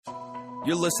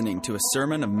You're listening to a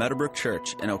sermon of Meadowbrook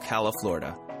Church in Ocala,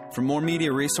 Florida. For more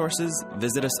media resources,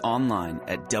 visit us online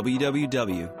at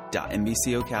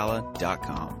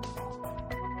www.nbcocala.com.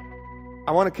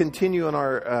 I want to continue on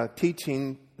our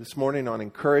teaching this morning on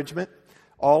encouragement.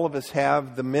 All of us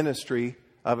have the ministry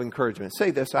of encouragement. Say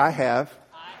this, I have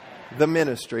the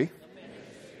ministry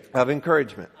of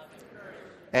encouragement.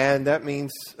 And that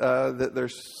means that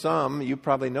there's some, you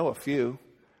probably know a few,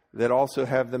 that also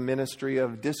have the ministry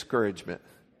of discouragement.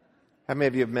 How many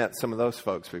of you have met some of those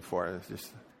folks before?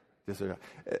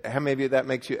 How many of you that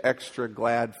makes you extra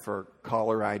glad for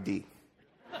caller ID?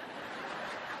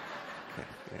 Okay,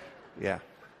 yeah.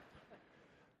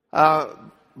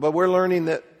 But we're learning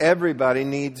that everybody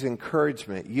needs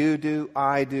encouragement. You do,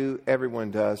 I do,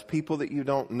 everyone does. People that you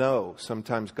don't know,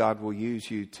 sometimes God will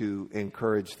use you to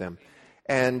encourage them.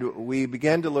 And we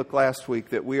began to look last week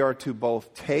that we are to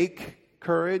both take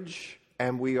courage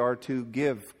and we are to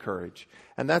give courage.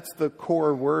 And that's the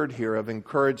core word here of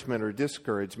encouragement or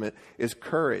discouragement is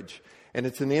courage. And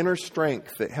it's an inner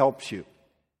strength that helps you.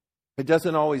 It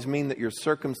doesn't always mean that your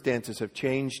circumstances have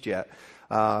changed yet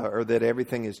or that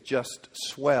everything is just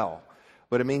swell.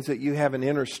 But it means that you have an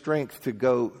inner strength to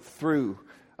go through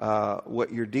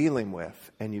what you're dealing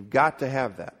with. And you've got to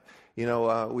have that. You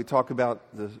know, we talk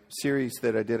about the series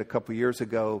that I did a couple years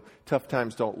ago, Tough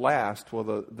Times Don't Last. Well,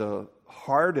 the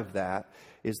heart of that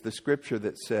is the scripture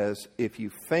that says, if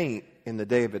you faint in the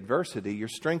day of adversity, your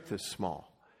strength is small.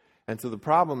 And so the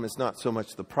problem is not so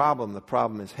much the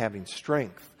problem is having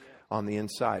strength on the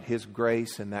inside, His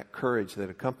grace and that courage that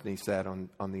accompanies that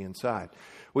on the inside.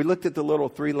 We looked at the little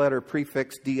 3-letter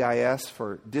prefix DIS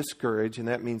for discourage, and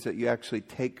that means that you actually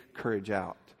take courage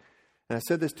out. And I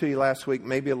said this to you last week,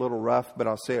 maybe a little rough, but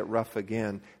I'll say it rough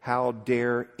again. How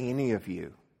dare any of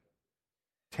you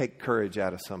take courage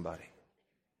out of somebody?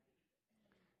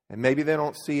 And maybe they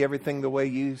don't see everything the way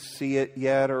you see it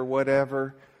yet or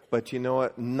whatever, but you know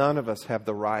what? None of us have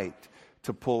the right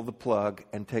to pull the plug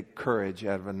and take courage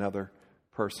out of another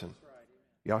person.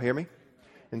 Y'all hear me?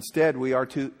 Instead, we are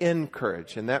to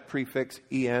encourage. And that prefix,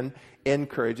 en,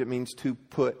 encourage, it means to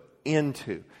put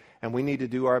into. And we need to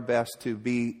do our best to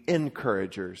be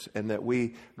encouragers, and that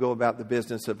we go about the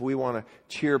business of we want to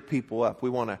cheer people up. We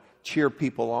want to cheer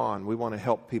people on. We want to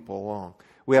help people along.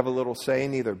 We have a little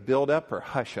saying, either build up or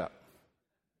hush up.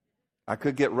 I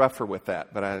could get rougher with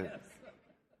that, but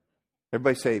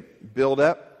everybody say build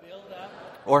up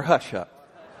or hush up.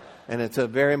 And it's a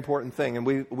very important thing. And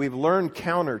we've learned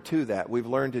counter to that. We've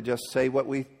learned to just say what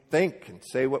we think and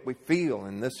say what we feel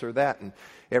and this or that. And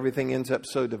everything ends up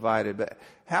so divided. But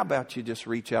how about you just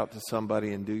reach out to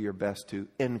somebody and do your best to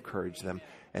encourage them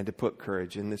and to put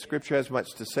courage? And the scripture has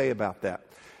much to say about that.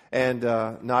 And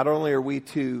not only are we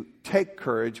to take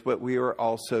courage, but we are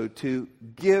also to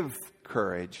give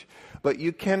courage. But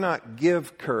you cannot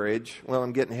give courage. Well,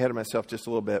 I'm getting ahead of myself just a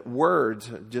little bit. Words,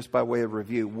 just by way of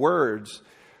review, words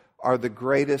are the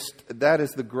greatest, that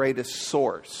is the greatest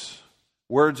source.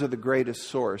 Words are the greatest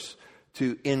source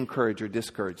to encourage or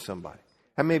discourage somebody.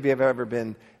 How many of you have ever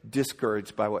been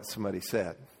discouraged by what somebody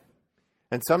said?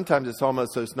 And sometimes it's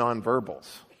almost those nonverbals,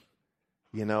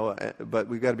 you know, but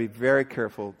we've got to be very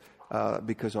careful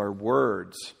because our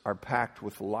words are packed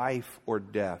with life or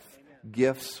death,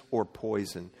 gifts or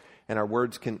poison, and our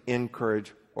words can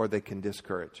encourage or they can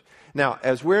discourage. Now,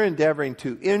 as we're endeavoring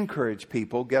to encourage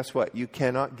people, guess what? You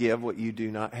cannot give what you do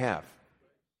not have.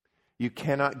 You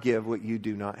cannot give what you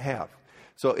do not have.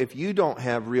 So if you don't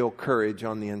have real courage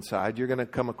on the inside, you're going to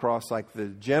come across like the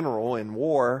general in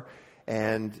war,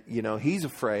 and, you know, he's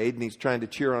afraid and he's trying to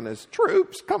cheer on his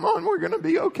troops. Come on, we're going to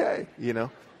be okay. You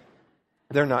know,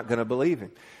 they're not going to believe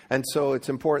him. And so it's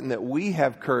important that we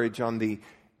have courage on the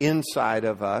inside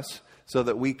of us so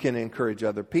that we can encourage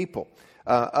other people.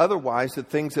 Otherwise, the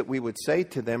things that we would say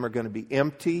to them are going to be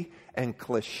empty and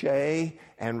cliche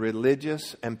and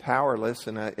religious and powerless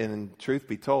and truth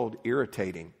be told,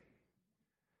 irritating.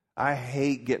 I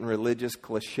hate getting religious,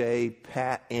 cliche,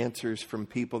 pat answers from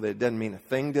people that doesn't mean a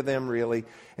thing to them really,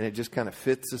 and it just kind of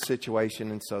fits the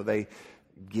situation, and so they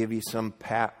give you some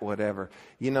pat whatever.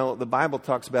 You know, the Bible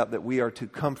talks about that we are to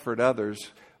comfort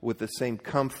others with the same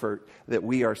comfort that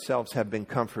we ourselves have been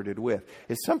comforted with.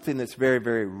 It's something that's very,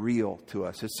 very real to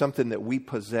us. It's something that we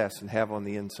possess and have on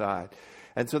the inside.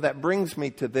 And so that brings me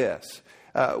to this.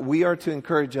 We are to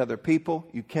encourage other people.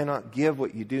 You cannot give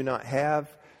what you do not have.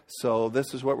 So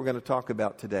this is what we're going to talk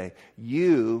about today.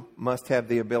 You must have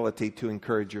the ability to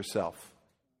encourage yourself.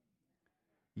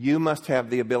 You must have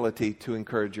the ability to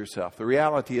encourage yourself. The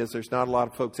reality is there's not a lot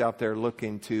of folks out there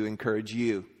looking to encourage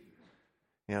you.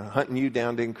 hunting you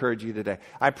down to encourage you today.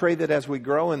 I pray that as we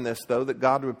grow in this, though, that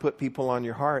God would put people on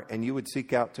your heart and you would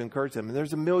seek out to encourage them. And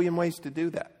there's a million ways to do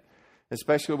that,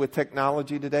 especially with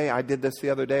technology today. I did this the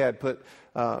other day. I put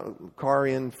car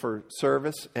in for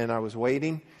service, and I was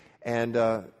waiting and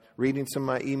reading some of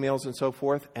my emails and so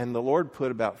forth. And the Lord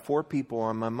put about 4 people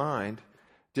on my mind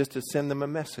just to send them a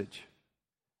message.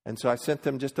 And so I sent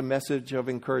them just a message of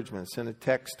encouragement. I sent a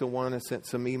text to one. I sent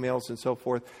some emails and so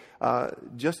forth,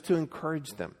 just to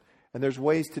encourage them. And there's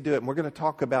ways to do it. And we're going to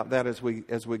talk about that as we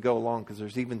go along, because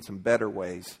there's even some better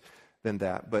ways than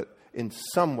that. But in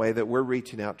some way that we're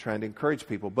reaching out trying to encourage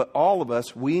people. But all of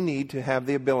us, we need to have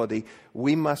the ability.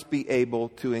 We must be able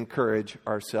to encourage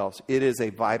ourselves. It is a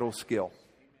vital skill.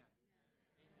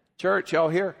 Church, y'all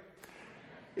here?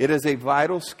 It is a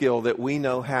vital skill that we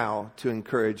know how to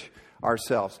encourage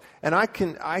ourselves. And I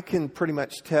can pretty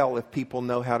much tell if people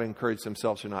know how to encourage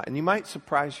themselves or not. And you might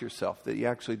surprise yourself that you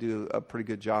actually do a pretty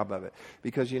good job of it.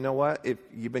 Because you know what? If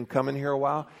you've been coming here a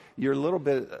while, you're a little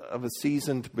bit of a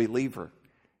seasoned believer.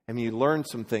 And you learn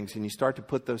some things and you start to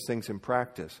put those things in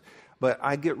practice. But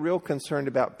I get real concerned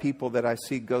about people that I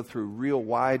see go through real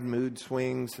wide mood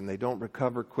swings and they don't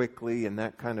recover quickly and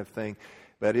that kind of thing.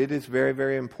 But it is very,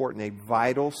 very important, a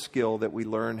vital skill that we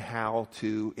learn how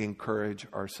to encourage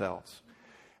ourselves.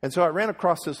 And so I ran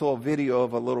across this little video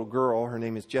of a little girl. Her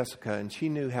name is Jessica, and she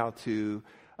knew how to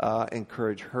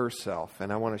encourage herself.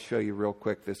 And I want to show you real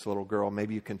quick this little girl.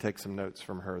 Maybe you can take some notes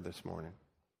from her this morning.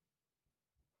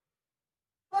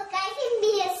 Look, I can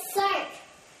be a surf.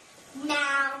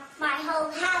 Now my whole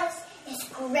house is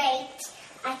great.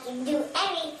 I can do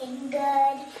anything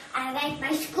good. I like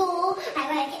my school. I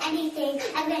like anything.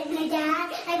 I like my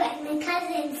dad. I like my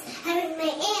cousins. I like my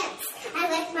aunts. I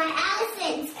like my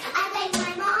Allisons. I like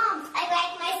my moms. I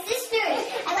like my sisters.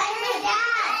 I like my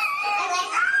dad.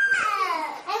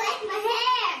 I like my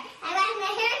hair. I like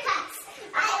my haircuts.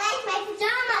 I like my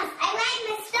pajamas. I like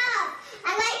my stuff.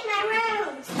 I like my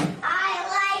rooms. I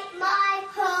like my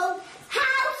whole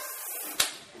house.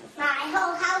 My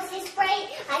whole house is great.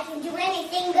 I can do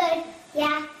anything good.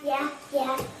 Yeah.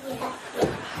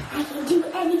 I can do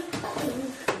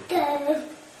anything good.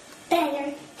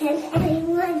 Better than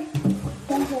anyone.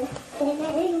 Better than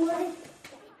anyone.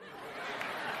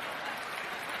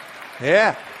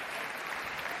 Yeah.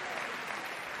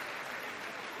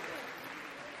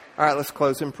 All right, let's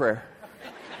close in prayer.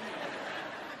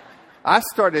 I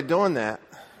started doing that.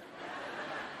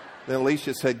 Then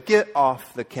Alicia said, "Get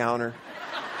off the counter."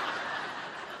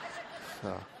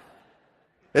 So,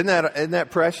 isn't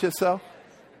that precious, though?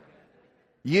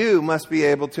 You must be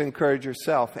able to encourage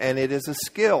yourself, and it is a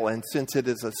skill. And since it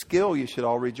is a skill, you should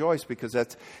all rejoice, because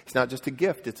it's not just a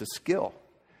gift; it's a skill.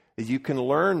 You can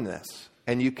learn this,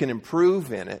 and you can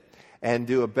improve in it, and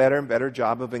do a better and better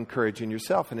job of encouraging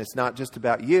yourself. And it's not just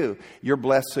about you. You're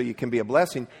blessed so you can be a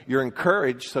blessing. You're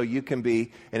encouraged so you can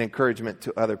be an encouragement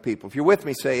to other people. If you're with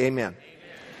me, say amen.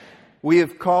 We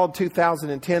have called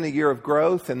 2010 a year of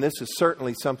growth, and this is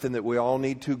certainly something that we all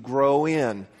need to grow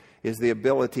in, is the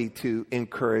ability to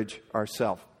encourage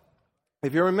ourselves.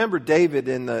 If you remember David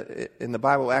in the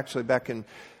Bible, actually back in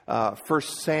 1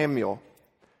 Samuel,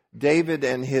 David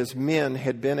and his men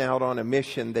had been out on a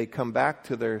mission. They come back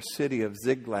to their city of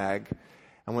Ziklag,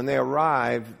 and when they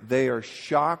arrive, they are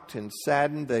shocked and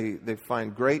saddened. They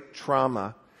find great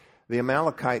trauma. The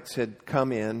Amalekites had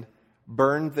come in,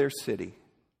 burned their city,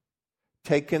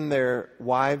 taken their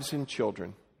wives and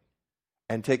children,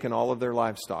 and taken all of their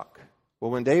livestock.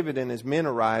 Well, when David and his men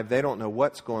arrive, they don't know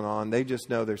what's going on. They just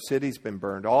know their city's been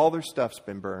burned. All their stuff's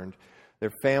been burned.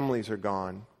 Their families are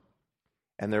gone.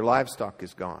 And their livestock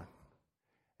is gone.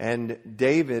 And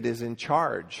David is in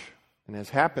charge. And as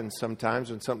happens sometimes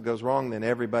when something goes wrong, then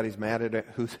everybody's mad at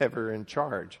who's ever in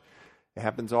charge. It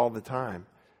happens all the time.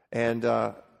 And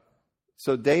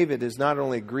so David is not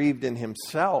only grieved in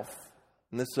himself,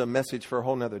 and this is a message for a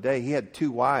whole nother day. He had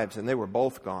 2 wives and they were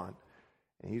both gone.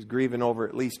 And he's grieving over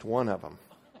at least one of them.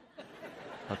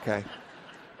 Okay?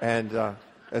 And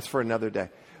that's for another day.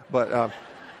 But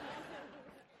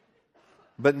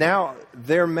now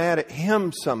they're mad at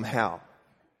him somehow.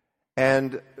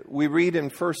 And we read in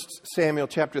 1 Samuel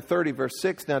chapter 30, verse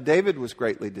 6, "Now David was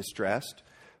greatly distressed,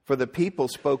 for the people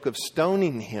spoke of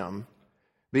stoning him,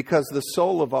 because the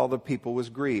soul of all the people was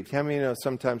grieved." How many know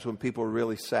sometimes when people are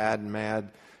really sad and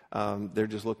mad, they're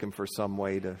just looking for some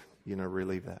way to,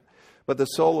 relieve that. "But the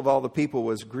soul of all the people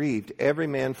was grieved, every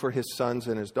man for his sons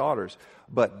and his daughters.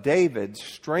 But David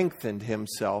strengthened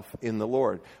himself in the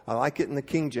Lord." I like it in the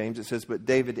King James. It says, "But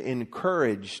David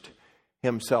encouraged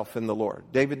himself in the Lord."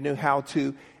 David knew how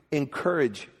to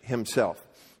encourage himself.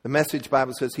 The Message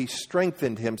Bible says he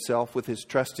strengthened himself with his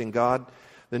trust in God.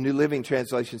 The New Living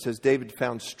Translation says, David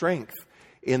found strength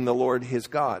in the Lord his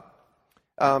God.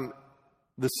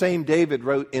 The same David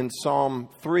wrote in Psalm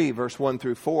 3, verse 1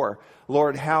 through 4,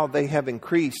 Lord, how they have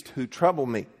increased who trouble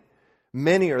me.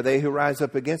 Many are they who rise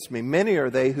up against me. Many are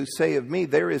they who say of me,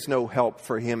 there is no help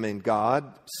for him in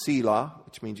God, Selah,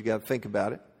 which means you got to think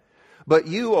about it. But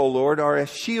you, O Lord, are a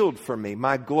shield for me,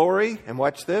 my glory, and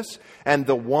watch this, and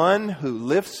the one who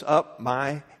lifts up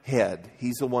my head.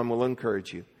 He's the one who will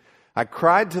encourage you. I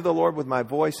cried to the Lord with my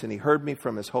voice, and he heard me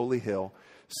from his holy hill,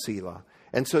 Selah.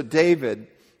 And so David,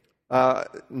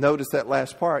 notice that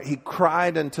last part, he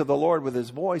cried unto the Lord with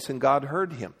his voice, and God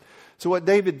heard him. So what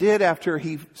David did after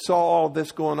he saw all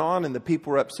this going on and the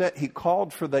people were upset, he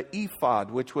called for the ephod,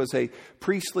 which was a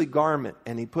priestly garment.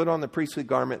 And he put on the priestly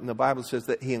garment, and the Bible says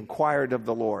that he inquired of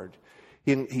the Lord.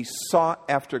 He sought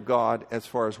after God as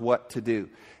far as what to do.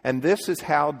 And this is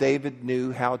how David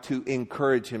knew how to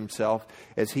encourage himself,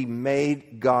 as he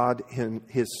made God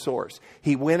his source.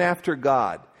 He went after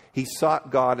God. He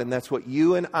sought God, and that's what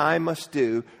you and I must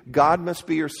do. God must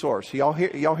be your source. Y'all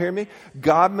hear me?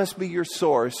 God must be your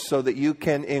source so that you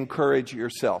can encourage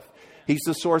yourself. He's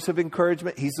the source of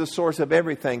encouragement. He's the source of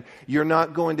everything. You're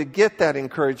not going to get that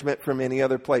encouragement from any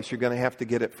other place. You're going to have to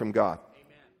get it from God.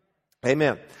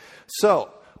 Amen. So,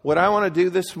 what I want to do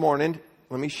this morning,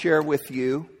 let me share with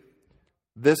you.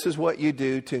 This is what you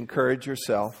do to encourage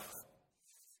yourself.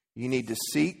 You need to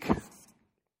seek.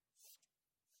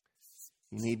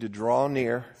 You need to draw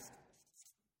near.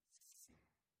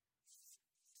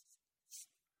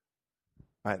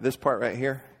 All right, this part right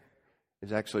here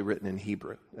is actually written in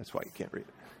Hebrew. That's why you can't read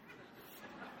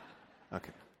it.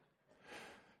 Okay.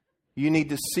 You need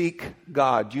to seek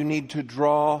God. You need to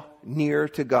draw near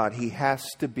to God. He has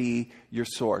to be your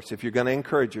source if you're going to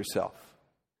encourage yourself.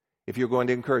 If you're going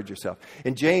to encourage yourself.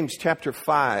 In James chapter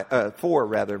 4,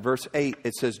 verse 8,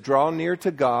 it says, draw near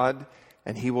to God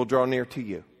and he will draw near to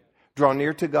you. Draw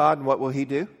near to God, and what will he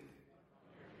do?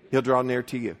 He'll draw near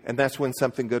to you. And that's when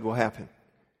something good will happen.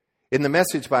 In the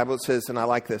Message Bible, it says, and I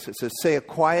like this, it says, say a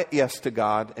quiet yes to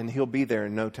God, and he'll be there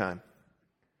in no time.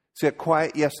 Say a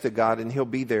quiet yes to God, and he'll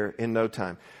be there in no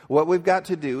time. What we've got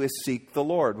to do is seek the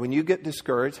Lord. When you get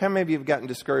discouraged, how many of you have gotten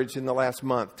discouraged in the last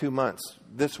month, 2 months,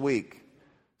 this week,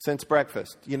 since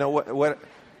breakfast? You know what?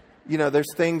 You know,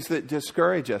 there's things that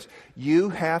discourage us. You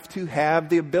have to have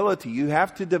the ability. You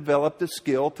have to develop the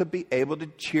skill to be able to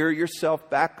cheer yourself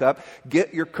back up,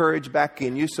 get your courage back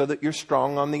in you so that you're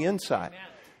strong on the inside. Amen.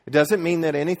 It doesn't mean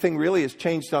that anything really has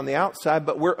changed on the outside,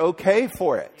 but we're okay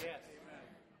for it. Yes.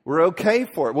 We're okay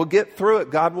for it. We'll get through it.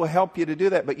 God will help you to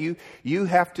do that. But you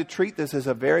have to treat this as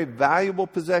a very valuable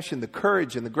possession, the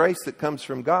courage and the grace that comes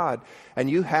from God. And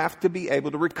you have to be able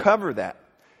to recover that.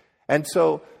 And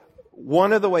so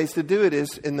one of the ways to do it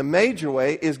is, in the major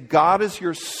way, is God is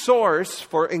your source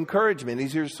for encouragement.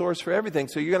 He's your source for everything.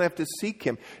 So you're going to have to seek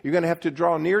him. You're going to have to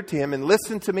draw near to him and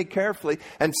listen to me carefully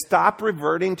and stop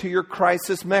reverting to your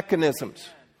crisis mechanisms.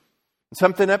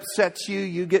 Something upsets you,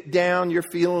 you get down, you're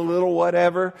feeling a little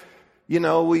whatever. You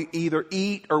know, we either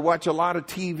eat or watch a lot of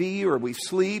TV, or we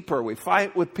sleep, or we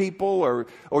fight with people, or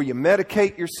you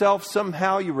medicate yourself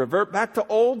somehow. You revert back to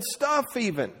old stuff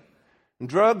even.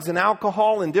 Drugs and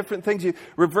alcohol and different things, you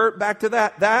revert back to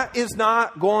that. That is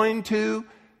not going to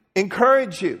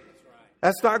encourage you.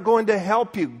 That's not going to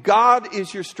help you. God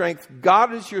is your strength.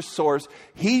 God is your source.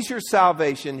 He's your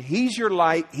salvation. He's your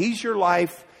light. He's your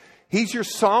life. He's your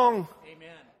song. Amen.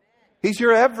 He's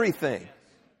your everything.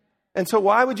 And so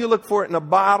why would you look for it in a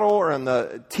bottle or on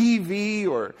the TV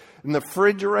or in the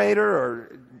refrigerator,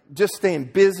 or just staying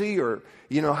busy, or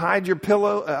hide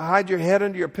your head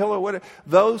under your pillow, whatever.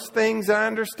 Those things, I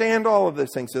understand all of those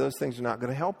things. So those things are not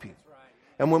going to help you.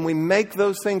 And when we make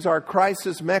those things our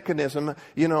crisis mechanism,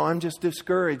 I'm just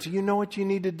discouraged. You know what you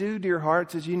need to do, dear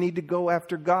hearts, is you need to go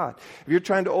after God. If you're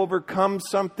trying to overcome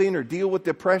something or deal with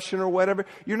depression or whatever,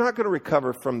 you're not going to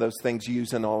recover from those things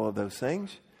using all of those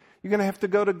things. You're going to have to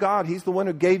go to God. He's the one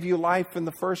who gave you life in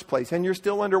the first place, and you're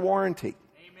still under warranty.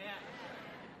 Amen.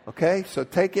 Okay, so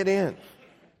take it in.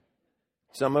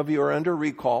 Some of you are under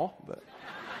recall,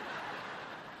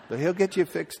 but he'll get you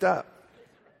fixed up.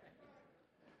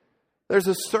 There's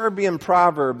a Serbian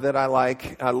proverb that I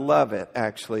like. I love it,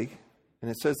 actually. And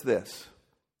it says this: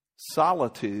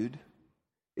 solitude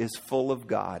is full of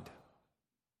God.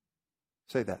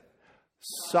 Say that.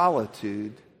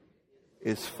 Solitude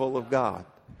is full of God.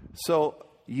 So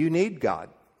you need God.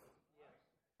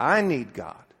 I need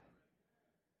God.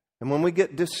 And when we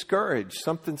get discouraged,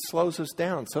 something slows us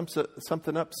down.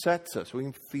 Something upsets us. We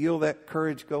can feel that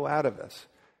courage go out of us.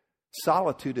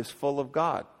 Solitude is full of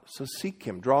God. So seek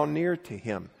him. Draw near to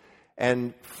him.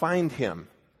 And find him.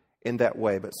 in that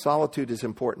way, but solitude is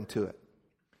important to it.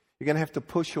 You're going to have to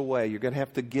push away. You're going to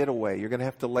have to get away. You're going to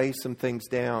have to lay some things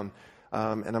down.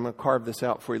 And I'm going to carve this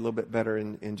out for you a little bit better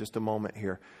in just a moment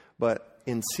here. But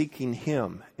in seeking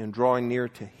Him, in drawing near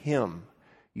to Him,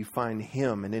 you find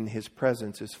Him, and in His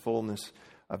presence is fullness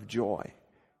of joy.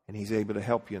 And He's able to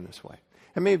help you in this way.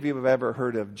 How many of you have ever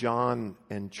heard of John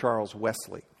and Charles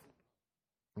Wesley?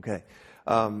 Okay.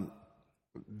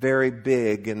 Very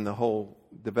big in the whole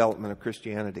development of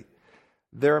Christianity.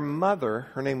 Their mother,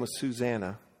 her name was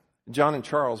Susanna. John and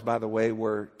Charles, by the way,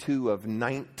 were 2 of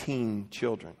 19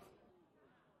 children.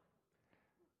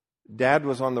 Dad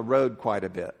was on the road quite a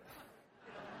bit.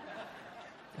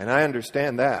 And I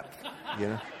understand that,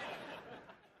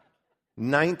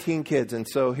 19 kids. And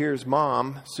so here's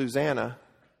Mom, Susanna,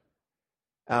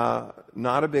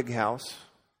 not a big house,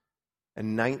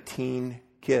 and 19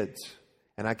 kids.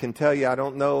 And I can tell you, I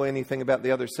don't know anything about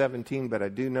the other 17, but I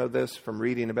do know this from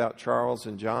reading about Charles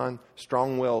and John.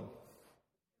 Strong-willed.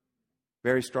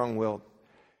 Very strong-willed.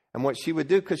 And what she would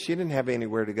do, because she didn't have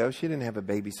anywhere to go, she didn't have a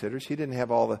babysitter, she didn't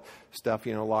have all the stuff,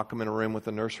 lock them in a room with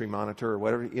a nursery monitor or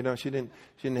whatever, she didn't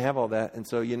have all that. And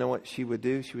so you know what she would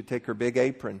do? She would take her big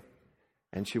apron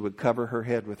and she would cover her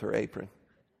head with her apron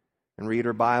and read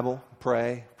her Bible,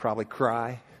 pray, probably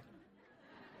cry,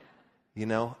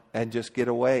 and just get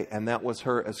away. And that was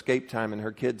her escape time. And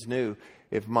her kids knew,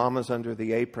 if Mama's under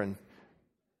the apron,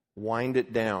 wind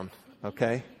it down,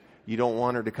 okay? You don't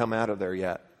want her to come out of there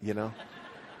yet,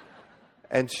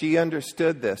 And she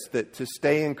understood this, that to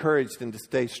stay encouraged and to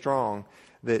stay strong,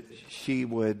 that she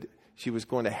was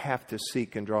going to have to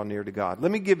seek and draw near to God.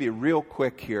 Let me give you real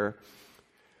quick here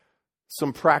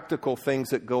some practical things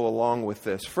that go along with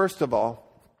this. First of all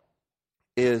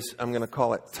is, I'm going to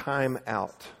call it time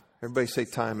out. Everybody say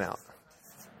time out.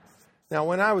 Now,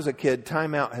 when I was a kid,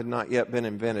 time out had not yet been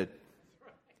invented.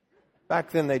 Back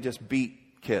then, they just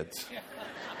beat kids.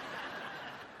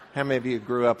 How many of you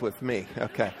grew up with me?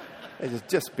 Okay. They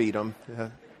just beat them.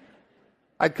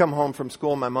 I'd come home from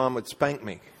school, my mom would spank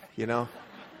me,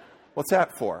 What's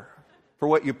that for? For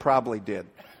what you probably did.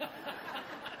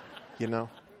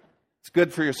 It's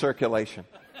good for your circulation.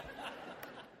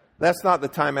 That's not the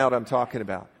time out I'm talking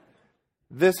about.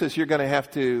 This is, you're going to have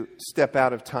to step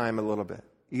out of time a little bit.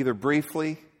 Either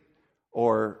briefly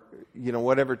or,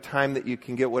 whatever time that you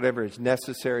can get, whatever is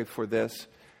necessary for this.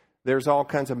 There's all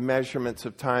kinds of measurements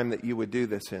of time that you would do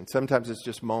this in. Sometimes it's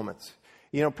just moments.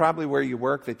 Probably where you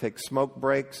work, they take smoke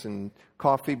breaks and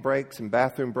coffee breaks and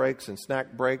bathroom breaks and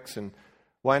snack breaks. And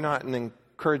why not an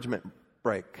encouragement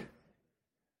break?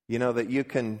 That you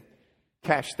can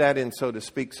cash that in, so to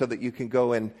speak, so that you can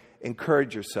go and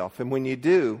encourage yourself. And when you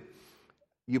do,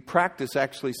 you practice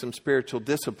actually some spiritual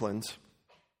disciplines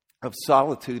of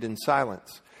solitude and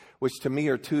silence, which to me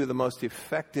are 2 of the most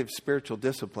effective spiritual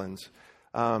disciplines.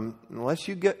 Unless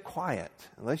you get quiet,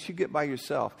 unless you get by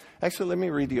yourself. Actually, let me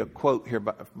read you a quote here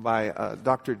by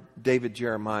Dr. David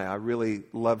Jeremiah. I really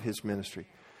love his ministry.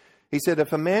 He said,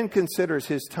 "If a man considers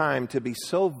his time to be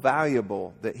so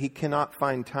valuable that he cannot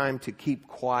find time to keep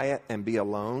quiet and be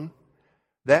alone,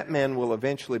 that man will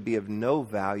eventually be of no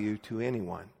value to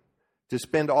anyone. To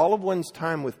spend all of one's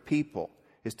time with people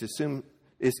is to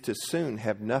soon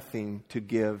have nothing to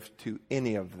give to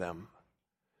any of them."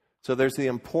 So there's the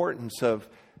importance of,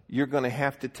 you're going to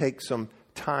have to take some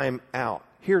time out.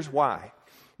 Here's why.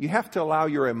 You have to allow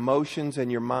your emotions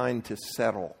and your mind to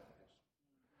settle.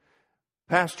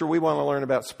 Pastor, we want to learn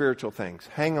about spiritual things.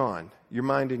 Hang on. Your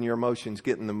mind and your emotions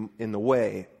get in the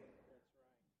way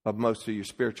of most of your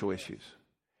spiritual issues.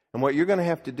 And what you're going to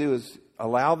have to do is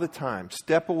allow the time,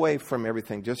 step away from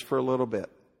everything just for a little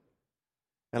bit,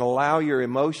 and allow your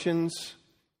emotions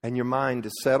and your mind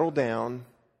to settle down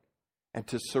and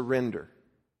to surrender.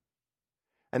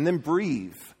 And then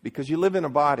breathe, because you live in a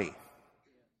body.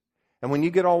 And when you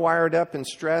get all wired up and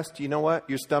stressed, you know what?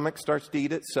 Your stomach starts to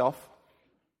eat itself.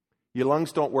 Your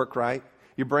lungs don't work right.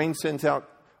 Your brain sends out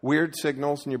weird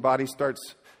signals, and your body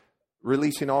starts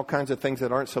releasing all kinds of things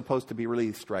that aren't supposed to be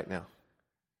released right now.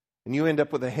 And you end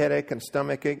up with a headache and a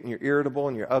stomach ache, and you're irritable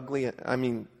and you're ugly.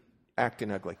 Acting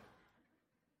ugly.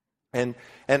 And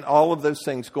all of those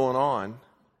things going on.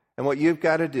 And what you've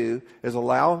got to do is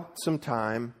allow some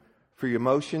time for your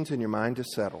emotions and your mind to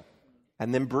settle.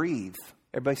 And then breathe.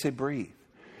 Everybody say breathe.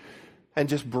 And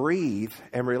just breathe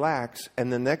and relax.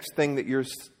 And the next thing that you're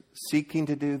seeking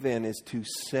to do then is to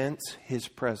sense His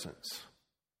presence.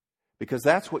 Because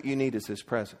that's what you need, is His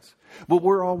presence. But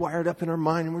we're all wired up in our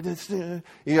mind. And we're just,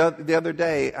 the other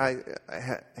day I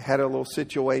had a little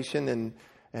situation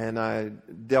and I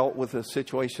dealt with a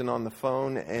situation on the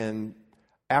phone, and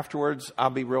afterwards, I'll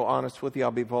be real honest with you,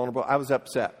 I'll be vulnerable. I was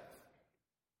upset.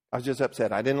 I was just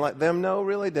upset. I didn't let them know,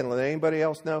 really. Didn't let anybody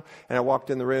else know. And I walked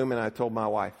in the room and I told my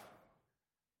wife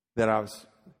that I was,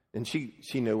 and she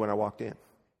knew when I walked in.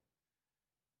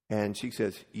 And she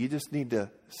says, you just need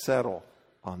to settle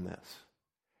on this.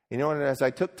 You know, and as I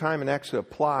took time and actually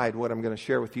applied what I'm going to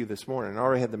share with you this morning, I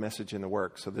already had the message in the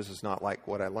works, so this is not like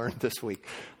what I learned this week,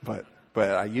 but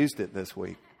I used it this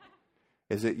week,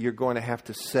 is that you're going to have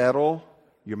to settle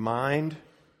your mind,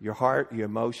 your heart, your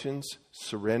emotions,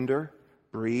 surrender,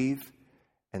 breathe,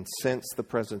 and sense the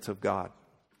presence of God.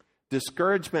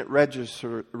 Discouragement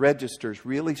registers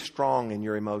really strong in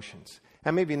your emotions.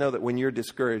 How many of you know that when you're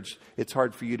discouraged, it's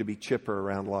hard for you to be chipper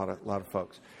around a lot of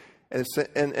folks?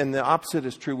 And the opposite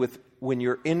is true with when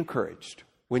you're encouraged.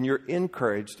 When you're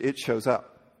encouraged, it shows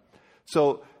up.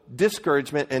 So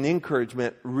discouragement and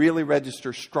encouragement really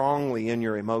register strongly in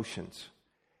your emotions.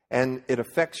 And it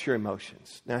affects your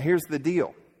emotions. Now, here's the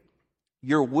deal.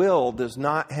 Your will does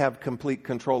not have complete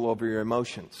control over your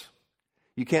emotions.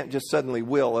 You can't just suddenly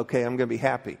will, okay, I'm going to be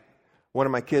happy. One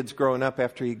of my kids growing up,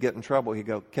 after he'd get in trouble, he'd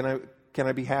go, can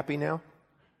I be happy now?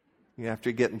 After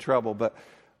you get in trouble. But,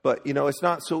 you know, it's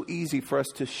not so easy for us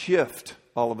to shift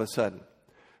all of a sudden.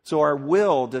 So our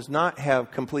will does not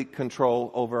have complete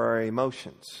control over our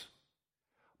emotions.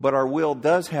 But our will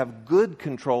does have good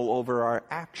control over our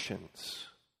actions.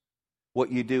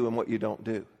 What you do and what you don't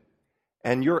do.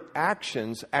 And your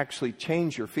actions actually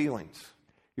change your feelings.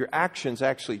 Your actions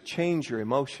actually change your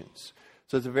emotions.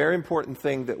 So it's a very important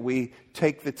thing that we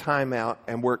take the time out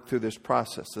and work through this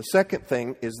process. The second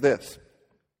thing is this.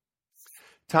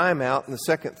 Time out. And the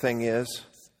second thing is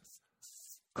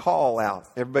call out.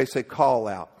 Everybody say call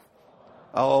out.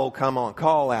 Oh, come on.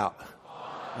 Call out.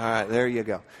 All right. There you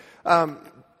go.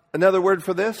 Another word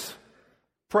for this?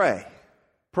 Pray.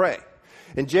 Pray.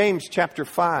 In James chapter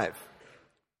 5,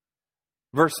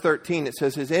 verse 13, it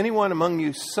says, is anyone among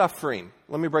you suffering?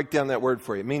 Let me break down that word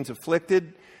for you. It means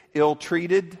afflicted,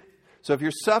 ill-treated. So if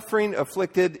you're suffering,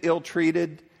 afflicted,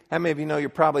 ill-treated, how many of you know you're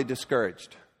probably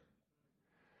discouraged?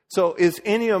 So is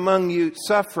any among you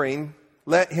suffering?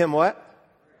 Let him what?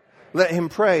 Let him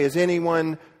pray. Is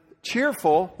anyone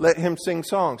cheerful? Let him sing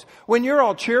songs. When you're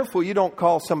all cheerful, you don't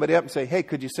call somebody up and say, hey,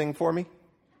 could you sing for me?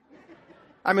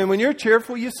 I mean, when you're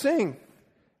cheerful, you sing.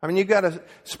 I mean, you got a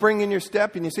spring in your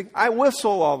step and you sing. I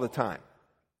whistle all the time.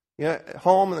 At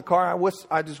home in the car,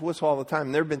 I just whistle all the time.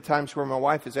 And there have been times where my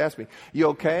wife has asked me, you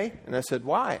okay? And I said,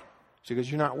 why? She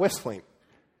goes, you're not whistling.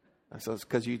 I said, it's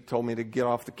because you told me to get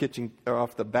off the kitchen or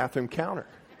off the bathroom counter.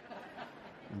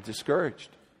 I'm discouraged.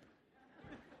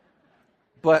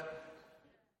 But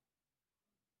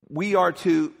we are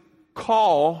to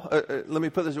call, let me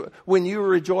put this, when you're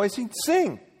rejoicing,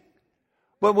 sing.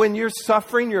 But when you're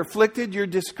suffering, you're afflicted, you're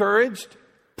discouraged,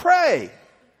 pray.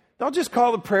 Don't just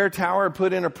call the prayer tower and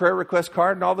put in a prayer request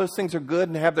card, and all those things are good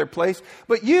and have their place.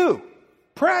 But you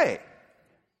pray.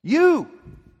 You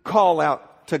call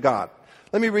out to God.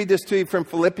 Let me read this to you from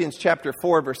Philippians chapter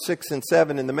 4, verse 6 and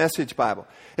 7 in the Message Bible.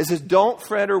 It says, don't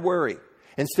fret or worry.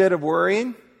 Instead of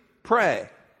worrying, pray.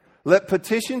 Let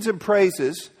petitions and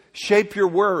praises shape your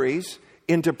worries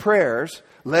into prayers,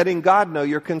 letting God know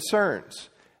your concerns.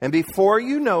 And before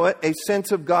you know it, a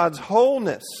sense of God's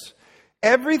wholeness,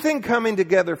 everything coming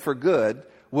together for good,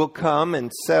 will come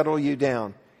and settle you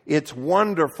down. It's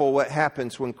wonderful what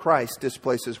happens when Christ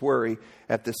displaces worry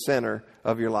at the center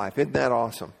of your life. Isn't that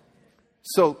awesome?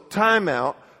 So time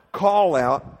out, call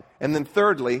out, and then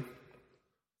thirdly,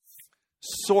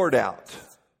 sort out.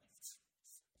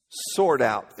 Sort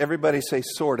out. Everybody say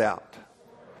sort out.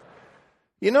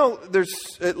 You know,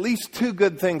 there's at least two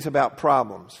good things about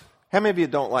problems. How many of you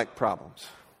don't like problems?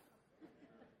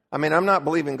 I mean, I'm not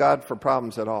believing God for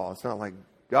problems at all. It's not like,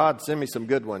 God, send me some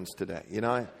good ones today. You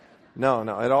know,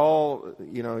 no, at all.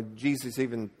 You know, Jesus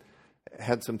even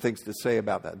had some things to say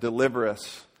about that. Deliver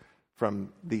us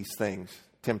from these things,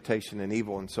 temptation and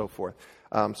evil and so forth.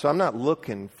 So I'm not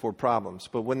looking for problems.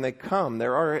 But when they come,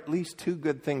 there are at least two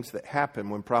good things that happen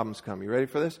when problems come. You ready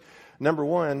for this? Number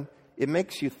one, it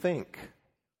makes you think.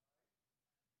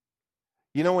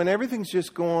 You know, when everything's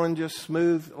just going just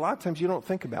smooth, a lot of times you don't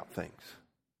think about things.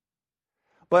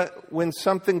 But when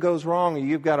something goes wrong or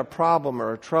you've got a problem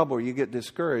or a trouble or you get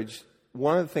discouraged,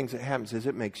 one of the things that happens is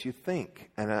it makes you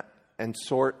think and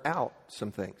sort out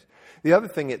some things. The other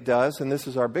thing it does, and this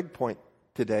is our big point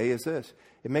today, is this.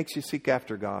 It makes you seek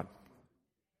after God.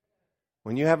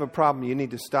 When you have a problem, you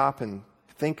need to stop and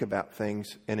think about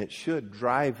things, and it should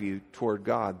drive you toward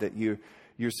God, that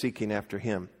you're seeking after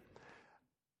Him.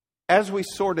 As we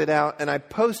sort it out, and I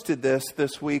posted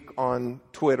this week on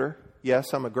Twitter.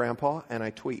 Yes, I'm a grandpa, and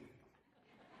I tweet.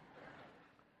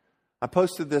 I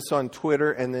posted this on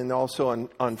Twitter and then also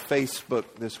on Facebook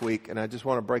this week, and I just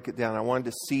want to break it down. I wanted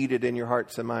to seed it in your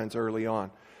hearts and minds early on.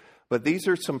 But these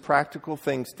are some practical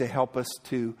things to help us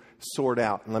to sort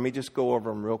out. And let me just go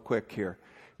over them real quick here.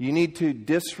 You need to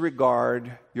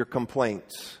disregard your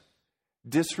complaints.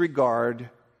 Disregard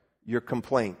your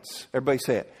complaints. Everybody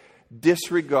say it.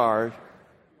 Disregard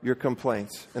your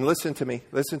complaints. And listen to me.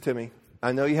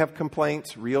 I know you have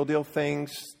complaints, real deal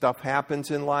things, stuff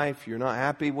happens in life you're not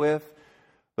happy with.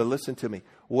 But listen to me.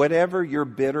 Whatever you're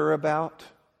bitter about,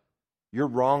 you're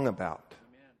wrong about.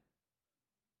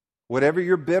 Whatever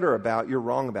you're bitter about, you're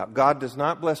wrong about. God does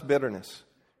not bless bitterness.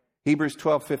 Hebrews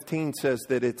 12:15 says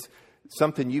that it's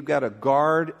something you've got to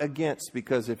guard against,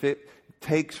 because if it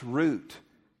takes root,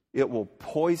 it will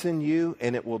poison you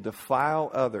and it will defile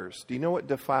others. Do you know what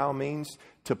defile means?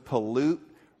 To pollute,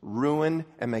 ruin,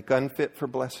 and make unfit for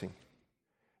blessing.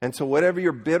 And so whatever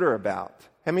you're bitter about,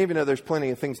 how many of you know there's plenty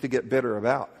of things to get bitter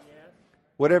about?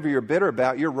 Whatever you're bitter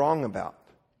about, you're wrong about.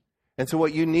 And so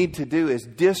what you need to do is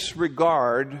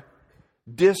disregard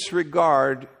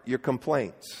your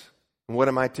complaints. And what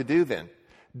am I to do then?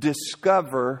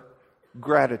 Discover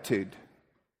gratitude.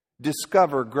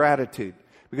 Discover gratitude.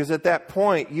 Because at that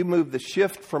point, you move the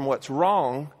shift from what's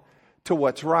wrong to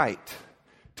what's right,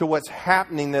 to what's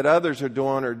happening that others are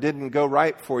doing or didn't go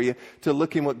right for you, to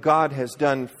looking what God has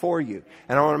done for you.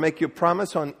 And I want to make you a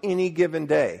promise on any given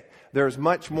day. There's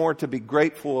much more to be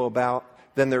grateful about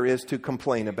than there is to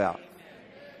complain about.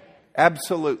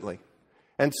 Absolutely.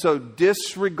 And so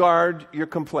disregard your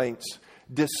complaints.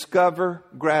 Discover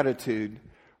gratitude.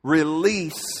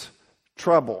 Release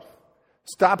trouble.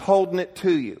 Stop holding it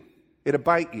to you. It'll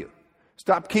bite you.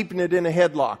 Stop keeping it in a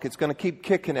headlock. It's going to keep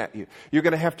kicking at you. You're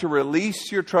going to have to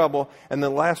release your trouble. And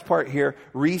the last part here,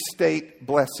 restate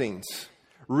blessings.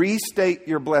 Restate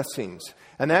your blessings.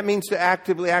 And that means to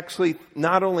actively actually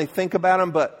not only think about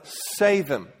them, but say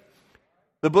them.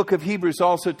 The book of Hebrews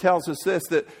also tells us this,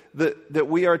 that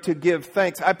we are to give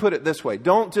thanks. I put it this way.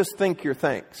 Don't just think your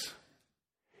thanks.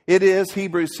 It is,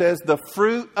 Hebrews says, the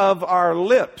fruit of our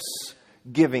lips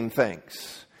giving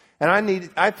thanks. And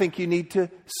I think you need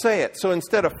to say it. So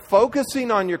instead of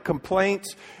focusing on your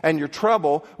complaints and your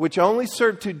trouble, which only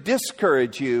serve to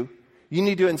discourage you, you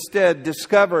need to instead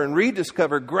discover and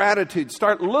rediscover gratitude.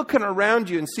 Start looking around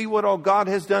you and see what all God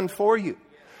has done for you.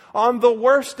 On the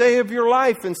worst day of your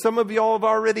life, and some of you all have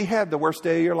already had the worst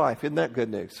day of your life. Isn't that good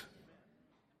news?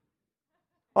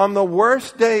 On the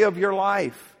worst day of your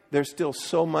life, there's still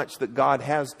so much that God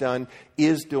has done,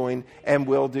 is doing, and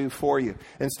will do for you.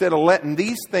 Instead of letting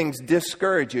these things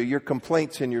discourage you, your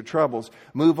complaints and your troubles,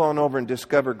 move on over and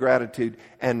discover gratitude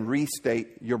and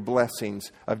restate your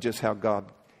blessings of just how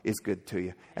God is good to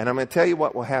you. And I'm going to tell you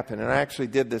what will happen. And I actually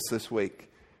did this week.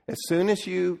 As soon as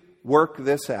you work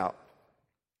this out,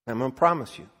 I'm going to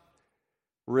promise you,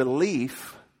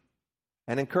 relief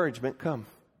and encouragement come.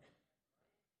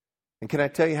 And can I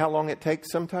tell you how long it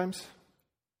takes sometimes?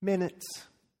 Minutes.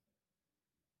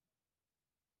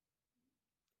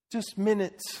 Just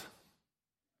minutes.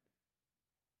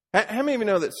 How many of you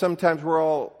know that sometimes we're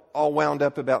all wound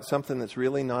up about something that's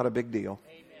really not a big deal?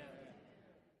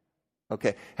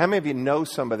 Okay. How many of you know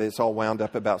somebody that's all wound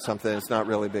up about something that's not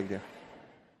really a big deal?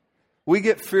 We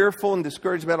get fearful and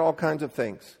discouraged about all kinds of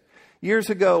things. Years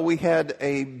ago, we had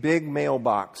a big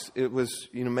mailbox. It was,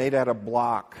 made out of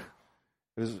block.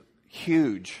 It was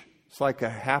huge. It's like a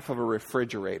half of a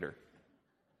refrigerator.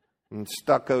 And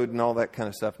stuccoed and all that kind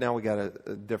of stuff. Now we got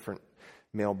a different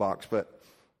mailbox. But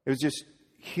it was just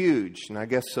huge. And I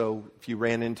guess so, if you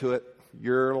ran into it,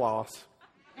 your loss.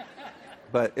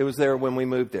 But it was there when we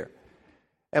moved there.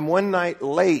 And one night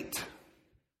late,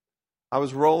 I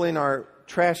was rolling our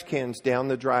trash cans down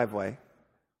the driveway,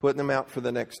 putting them out for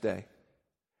the next day.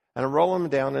 And I'm rolling them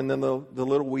down, and then the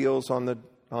little wheels on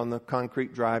the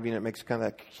concrete drive, it makes kind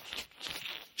of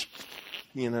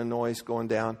that noise going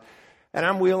down. And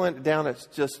I'm wheeling it down. It's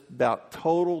just about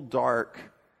total dark.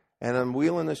 And I'm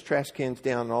wheeling those trash cans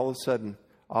down, and all of a sudden,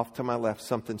 off to my left,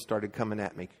 something started coming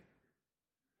at me.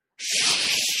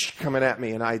 Coming at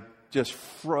me, and I just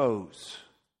froze.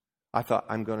 I thought,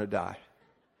 I'm going to die.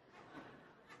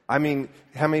 I mean,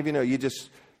 how many of you know you just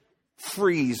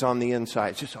freeze on the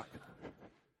inside? It's just like...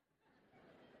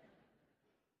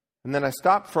 And then I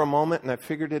stopped for a moment and I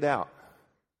figured it out.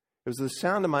 It was the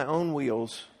sound of my own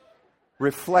wheels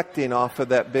reflecting off of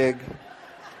that big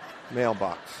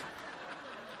mailbox.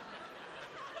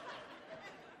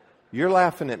 You're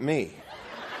laughing at me.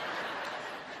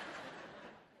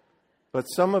 But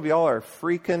some of y'all are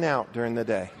freaking out during the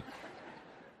day.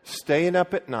 Staying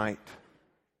up at night.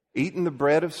 Eating the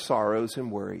bread of sorrows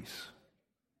and worries.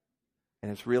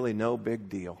 And it's really no big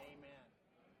deal.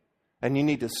 And you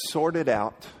need to sort it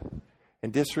out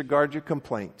and disregard your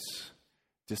complaints.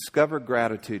 Discover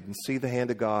gratitude and see the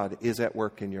hand of God is at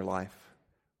work in your life.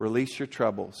 Release your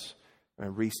troubles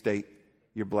and restate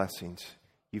your blessings.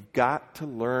 You've got to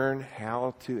learn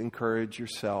how to encourage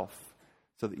yourself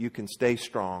so that you can stay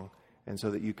strong and so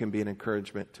that you can be an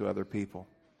encouragement to other people.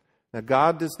 Now,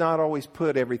 God does not always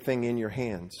put everything in your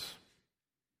hands,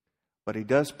 but He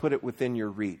does put it within your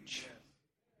reach.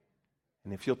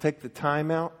 And if you'll take the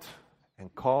time out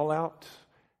and call out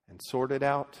and sort it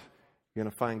out, you're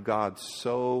going to find God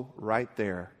so right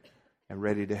there and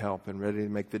ready to help and ready to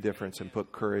make the difference and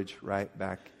put courage right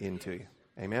back into you.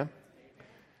 Amen?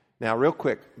 Now, real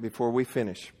quick, before we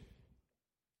finish.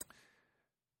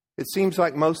 It seems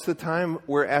like most of the time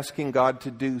we're asking God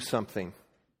to do something.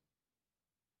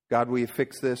 God, will you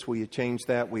fix this? Will you change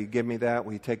that? Will you give me that?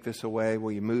 Will you take this away?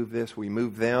 Will you move this? Will you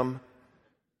move them?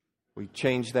 Will you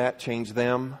change that, change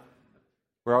them?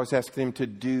 We're always asking Him to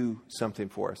do something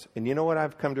for us. And you know what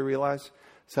I've come to realize?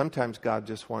 Sometimes God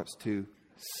just wants to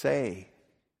say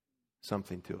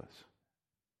something to us.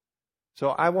 So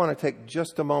I want to take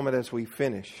just a moment as we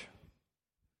finish.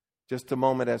 Just a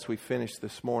moment as we finish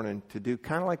this morning to do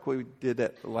kind of like we did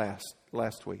it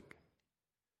last week.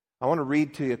 I want to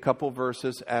read to you a couple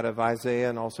verses out of Isaiah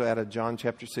and also out of John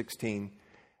chapter 16.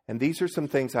 And these are some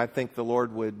things I think the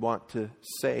Lord would want to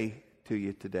say to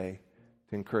you today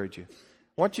to encourage you.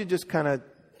 I want you to just kind of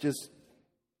just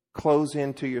close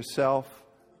into yourself.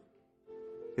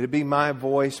 It'll be my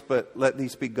voice, but let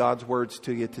these be God's words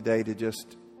to you today to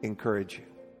just encourage you.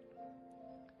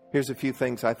 Here's a few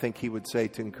things I think He would say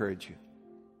to encourage you.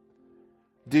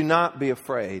 Do not be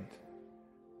afraid,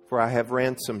 for I have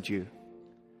ransomed you.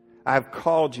 I have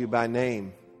called you by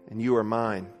name, and you are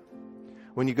mine.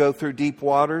 When you go through deep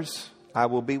waters, I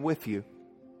will be with you.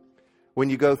 When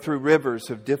you go through rivers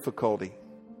of difficulty,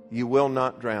 you will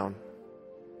not drown.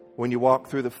 When you walk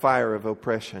through the fire of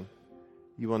oppression,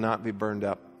 you will not be burned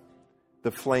up.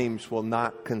 The flames will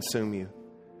not consume you.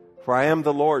 For I am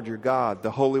the Lord your God,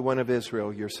 the Holy One of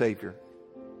Israel, your Savior.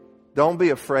 Don't be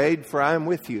afraid, for I am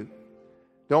with you.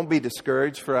 Don't be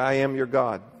discouraged, for I am your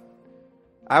God.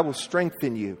 I will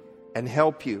strengthen you and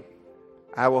help you.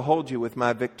 I will hold you with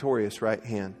my victorious right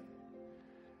hand.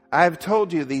 I have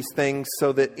told you these things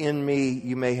so that in me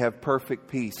you may have perfect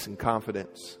peace and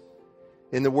confidence.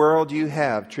 In the world you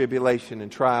have tribulation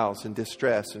and trials and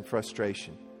distress and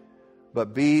frustration.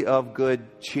 But be of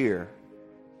good cheer.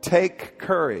 Take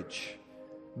courage.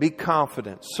 Be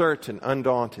confident, certain,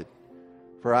 undaunted.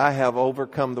 For I have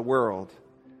overcome the world.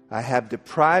 I have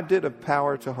deprived it of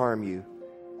power to harm you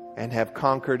and have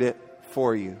conquered it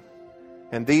for you.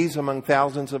 And these, among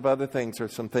thousands of other things, are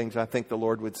some things I think the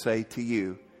Lord would say to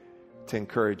you to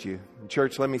encourage you. And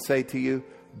church, let me say to you,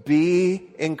 be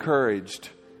encouraged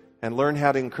and learn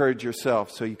how to encourage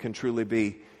yourself so you can truly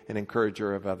be an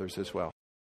encourager of others as well.